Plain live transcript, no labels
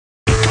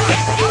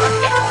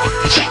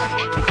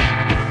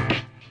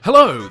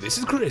Hello, this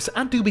is Chris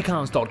at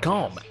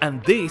Dubicars.com,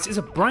 and this is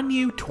a brand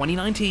new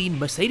 2019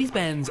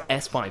 Mercedes-Benz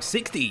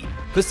S560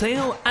 for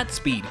sale at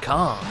Speed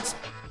Cars.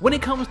 When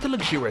it comes to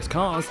luxurious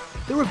cars,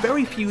 there are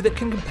very few that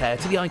can compare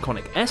to the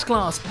iconic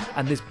S-Class,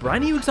 and this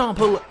brand new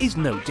example is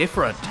no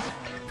different.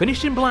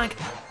 Finished in black,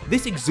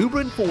 this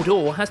exuberant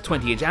four-door has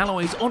 20-inch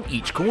alloys on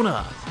each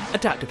corner,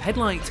 adaptive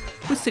headlights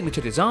with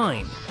signature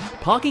design,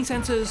 parking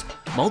sensors,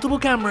 multiple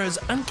cameras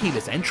and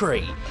keyless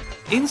entry.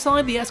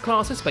 Inside, the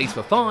S-Class has space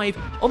for 5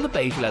 on the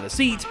beige leather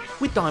seat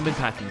with diamond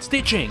patterned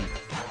stitching.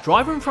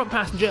 Driver and front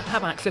passenger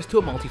have access to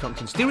a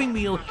multifunction steering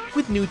wheel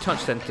with new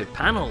touch-sensitive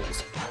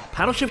panels,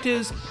 paddle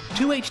shifters,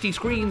 2 HD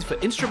screens for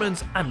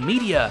instruments and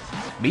media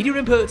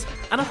inputs,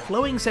 and a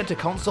flowing center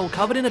console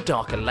covered in a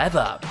darker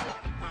leather.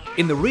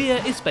 In the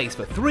rear is space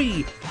for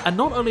 3, and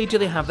not only do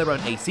they have their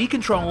own AC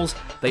controls,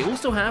 they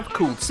also have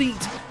cooled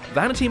seats,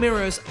 vanity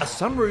mirrors, a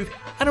sunroof,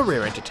 and a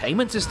rear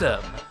entertainment system.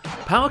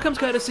 Power comes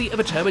courtesy of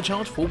a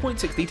turbocharged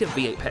 4.6-litre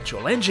V8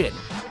 petrol engine.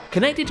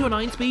 Connected to a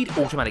 9-speed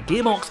automatic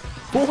gearbox,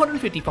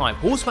 455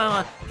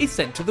 horsepower is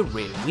sent to the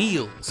rear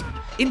wheels.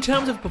 In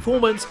terms of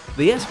performance,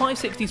 the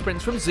S560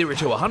 sprints from 0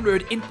 to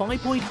 100 in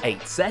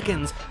 5.8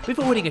 seconds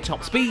before hitting a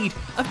top speed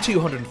of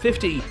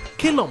 250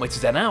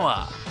 km an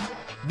hour.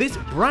 This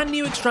brand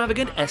new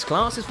extravagant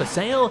S-Class is for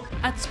sale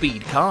at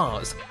Speed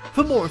Cars.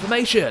 For more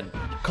information,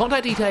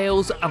 contact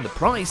details and the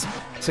price,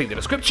 see the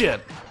description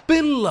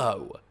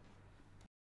below.